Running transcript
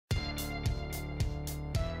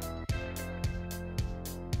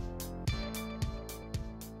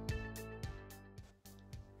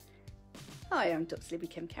Hi, I'm Dr. Libby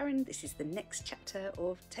Kemkaran. This is the next chapter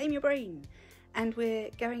of Tame Your Brain, and we're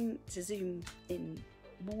going to zoom in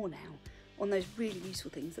more now on those really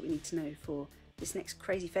useful things that we need to know for this next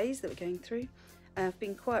crazy phase that we're going through. I've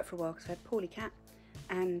been quiet for a while because I had a poorly cat,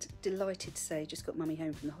 and delighted to say just got mummy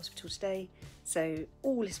home from the hospital today, so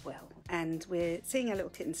all is well, and we're seeing our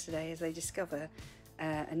little kittens today as they discover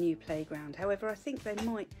a new playground. However, I think they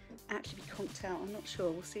might actually be conked out. I'm not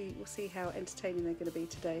sure. We'll see how entertaining they're going to be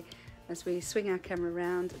today as we swing our camera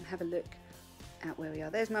around and have a look at where we are.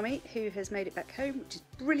 There's Mummy, who has made it back home, which is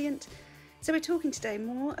brilliant. So we're talking today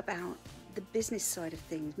more about the business side of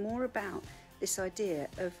things, more about this idea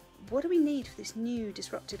of what do we need for this new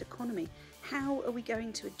disrupted economy? How are we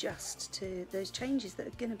going to adjust to those changes that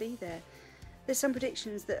are going to be there? There's some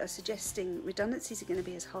predictions that are suggesting redundancies are going to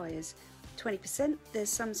be as high as 20%. There's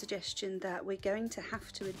some suggestion that we're going to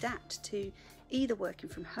have to adapt to either working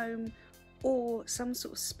from home or some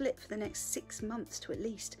sort of split for the next 6 months to at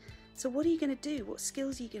least. So what are you going to do? What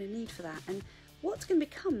skills are you going to need for that? And what's going to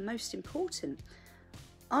become most important?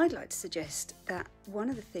 I'd like to suggest that one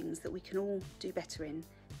of the things that we can all do better in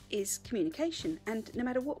is communication. And no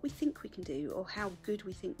matter what we think we can do or how good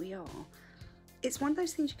we think we are, it's one of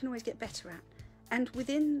those things you can always get better at. And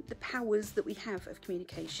within the powers that we have of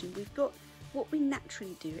communication, we've got what we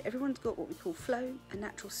naturally do. Everyone's got what we call flow, a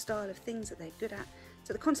natural style of things that they're good at.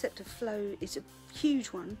 So the concept of flow is a huge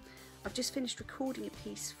one. I've just finished recording a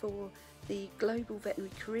piece for the Global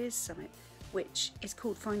Veterinary Careers Summit, which is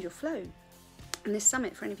called Find Your Flow. And this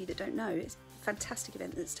summit, for any of you that don't know, is a fantastic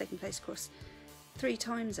event that's taking place across 3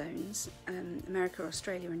 time zones, America,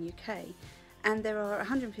 Australia and UK. And there are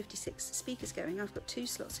 156 speakers going. I've got 2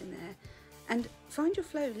 slots in there. And Find Your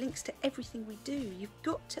Flow links to everything we do. You've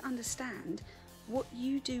got to understand what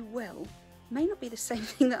you do well may not be the same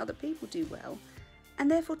thing that other people do well. And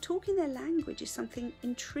therefore talking their language is something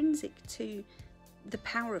intrinsic to the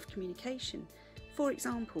power of communication. For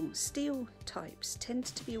example, steel types tend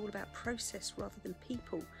to be all about process rather than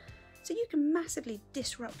people. So you can massively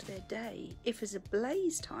disrupt their day if as a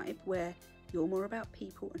blaze type, where you're more about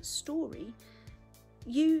people and story,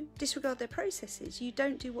 you disregard their processes, you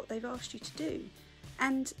don't do what they've asked you to do.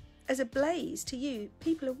 And as a blaze, to you,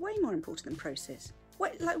 people are way more important than process. Why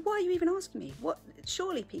are you even asking me?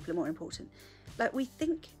 Surely people are more important. We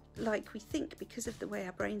think because of the way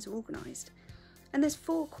our brains are organised. And there's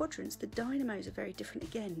 4 quadrants. The dynamos are very different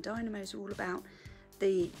again. Dynamos are all about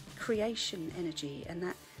the creation energy and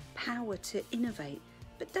that power to innovate.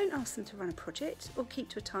 But don't ask them to run a project or keep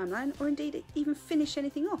to a timeline or indeed even finish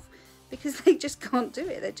anything off, because they just can't do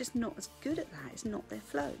it. They're just not as good at that. It's not their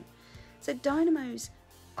flow. So dynamos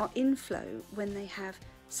are in flow when they have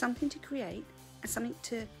something to create and something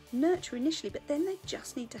to nurture initially, but then they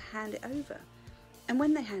just need to hand it over. And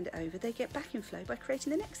when they hand it over, they get back in flow by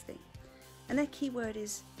creating the next thing. And their key word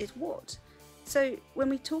is what. So when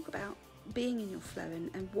we talk about being in your flow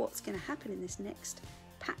and what's going to happen in this next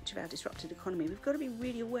patch of our disrupted economy, we've got to be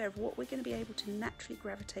really aware of what we're going to be able to naturally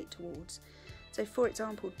gravitate towards. So for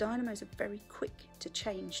example, dynamos are very quick to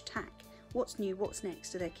change tack. What's new, what's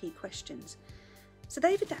next are their key questions. So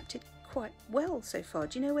they've adapted quite well so far.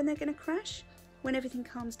 Do you know when they're going to crash? When everything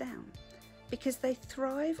calms down. Because they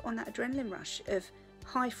thrive on that adrenaline rush of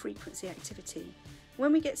high frequency activity.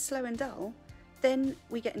 When we get slow and dull, then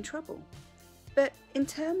we get in trouble. But in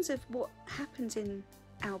terms of what happens in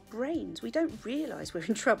our brains, we don't realise we're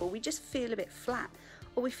in trouble. We just feel a bit flat,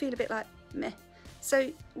 or we feel a bit like meh.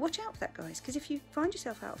 So watch out for that, guys, because if you find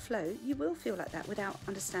yourself out of flow, you will feel like that without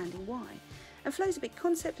understanding why. And flow is a big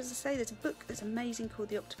concept. As I say, there's a book that's amazing called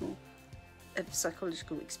The Optimal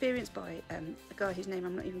Psychological Experience by a guy whose name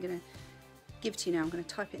I'm not even going to give to you now. I'm going to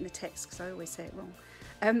type it in the text because I always say it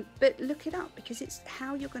wrong. But look it up, because it's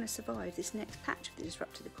how you're going to survive this next patch of the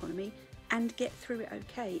disrupted economy and get through it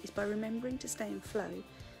okay, is by remembering to stay in flow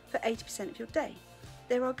for 80% of your day.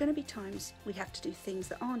 There are going to be times we have to do things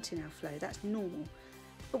that aren't in our flow. That's normal.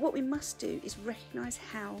 But what we must do is recognise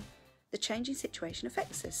how the changing situation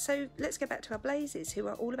affects us. So let's go back to our blazes, who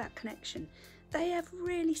are all about connection. They have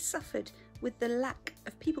really suffered with the lack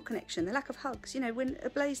of people connection, the lack of hugs. You know, when a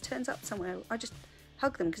blaze turns up somewhere, I just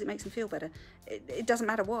hug them because it makes them feel better. It doesn't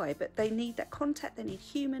matter why, but they need that contact, they need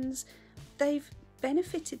humans. They've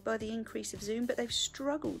benefited by the increase of Zoom, but they've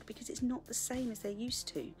struggled because it's not the same as they're used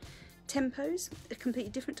to. Tempos, a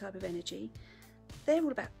completely different type of energy. They're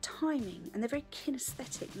all about timing, and they're very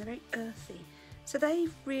kinesthetic and they're very earthy. So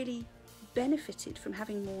they've really benefited from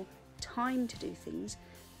having more time to do things,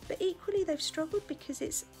 but equally they've struggled because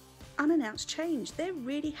it's unannounced change. They're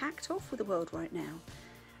really hacked off with the world right now.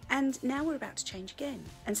 And now we're about to change again.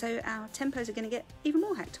 And so our tempos are going to get even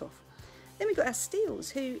more hacked off. Then we've got our steels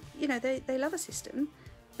who, you know, they love a system,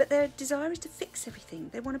 but their desire is to fix everything.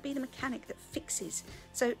 They want to be the mechanic that fixes.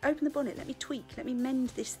 So open the bonnet, let me tweak, let me mend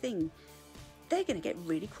this thing. They're going to get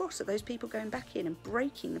really cross at those people going back in and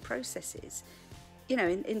breaking the processes. You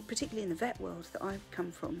know, particularly in the vet world that I've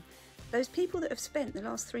come from, those people that have spent the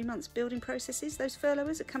last 3 months building processes, those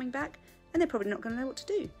furloughers are coming back and they're probably not going to know what to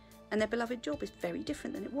do. And their beloved job is very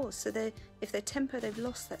different than it was. So if they're tempo, they've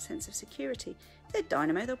lost that sense of security. If they're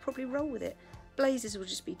dynamo, they'll probably roll with it. Blazers will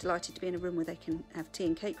just be delighted to be in a room where they can have tea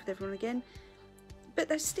and cake with everyone again. But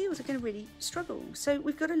those steels are going to really struggle. So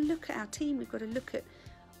we've got to look at our team. We've got to look at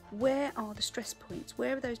where are the stress points?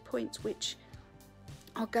 Where are those points which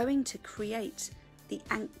are going to create the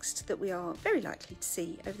angst that we are very likely to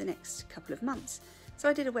see over the next couple of months? So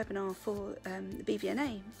I did a webinar for the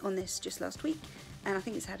BVNA on this just last week, and I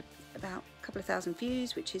think it's had about a couple of thousand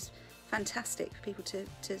views, which is fantastic for people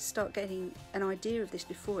to start getting an idea of this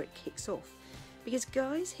before it kicks off. Because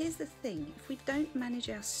guys, here's the thing, if we don't manage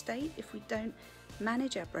our state, if we don't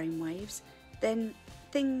manage our brain waves, then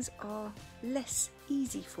things are less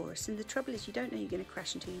easy for us, and the trouble is you don't know you're going to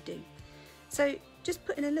crash until you do. So just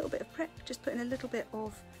put in a little bit of prep, just put in a little bit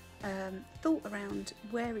of thought around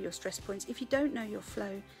where are your stress points. If you don't know your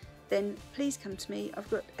flow, then please come to me. I've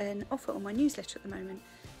got an offer on my newsletter at the moment,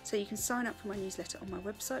 so you can sign up for my newsletter on my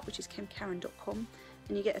website, which is kemkaran.com,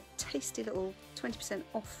 and you get a tasty little 20%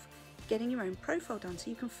 off getting your own profile done, so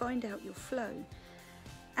you can find out your flow.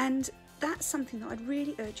 And that's something that I'd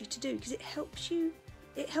really urge you to do, because it helps you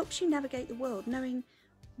navigate the world, knowing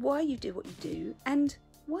why you do what you do and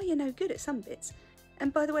why you're no good at some bits.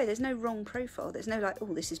 And by the way, there's no wrong profile. There's no like,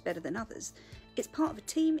 oh, this is better than others. It's part of a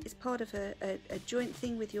team. It's part of a joint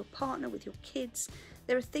thing with your partner, with your kids.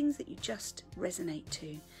 There are things that you just resonate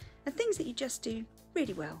to, and things that you just do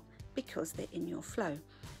really well because they're in your flow,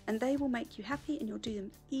 and they will make you happy, and you'll do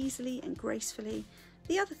them easily and gracefully.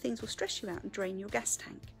 The other things will stress you out and drain your gas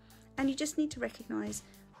tank, and you just need to recognise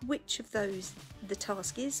which of those the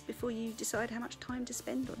task is before you decide how much time to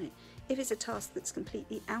spend on it. If it's a task that's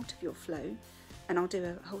completely out of your flow, and I'll do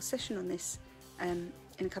a whole session on this in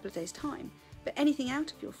a couple of days' time, but anything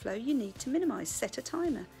out of your flow you need to minimise. Set a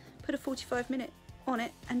timer, put a 45-minute on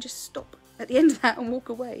it, and just stop at the end of that and walk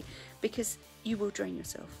away, because you will drain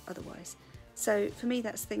yourself otherwise. So for me,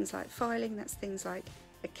 that's things like filing, that's things like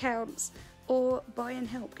accounts, or buy and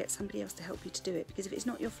help, get somebody else to help you to do it, because if it's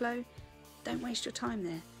not your flow, don't waste your time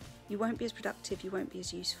there. You won't be as productive, you won't be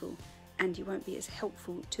as useful, and you won't be as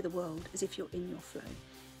helpful to the world as if you're in your flow.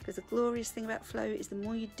 Because the glorious thing about flow is the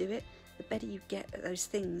more you do it, the better you get at those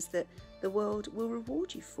things that the world will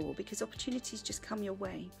reward you for, because opportunities just come your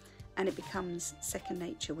way, and it becomes second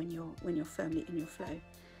nature when you're firmly in your flow.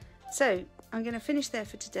 So I'm going to finish there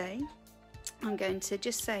for today. I'm going to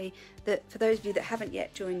just say that for those of you that haven't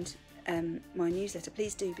yet joined my newsletter,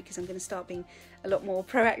 please do, because I'm going to start being a lot more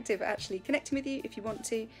proactive, actually connecting with you. If you want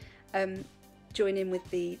to join in with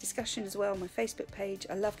the discussion as well on my Facebook page,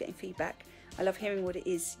 I love getting feedback. I love hearing what it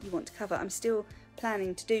is you want to cover. I'm still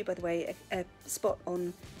planning to do, by the way, a spot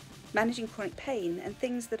on managing chronic pain and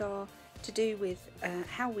things that are to do with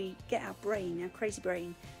how we get our brain, our crazy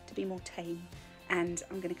brain, to be more tame. And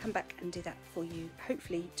I'm going to come back and do that for you,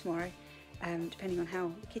 hopefully tomorrow, depending on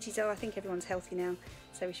how the kitties are. I think everyone's healthy now,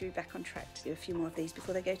 so we should be back on track to do a few more of these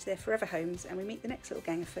before they go to their forever homes and we meet the next little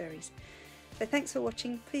gang of furries. So thanks for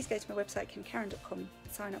watching. Please go to my website, kemkaran.com,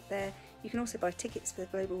 sign up there. You can also buy tickets for the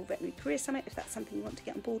Global Veterinary Career Summit if that's something you want to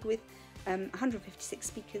get on board with. 156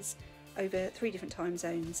 speakers over 3 different time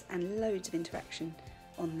zones and loads of interaction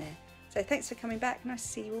on there. So thanks for coming back. Nice to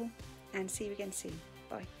see you all, and see you again soon.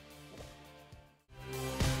 Bye.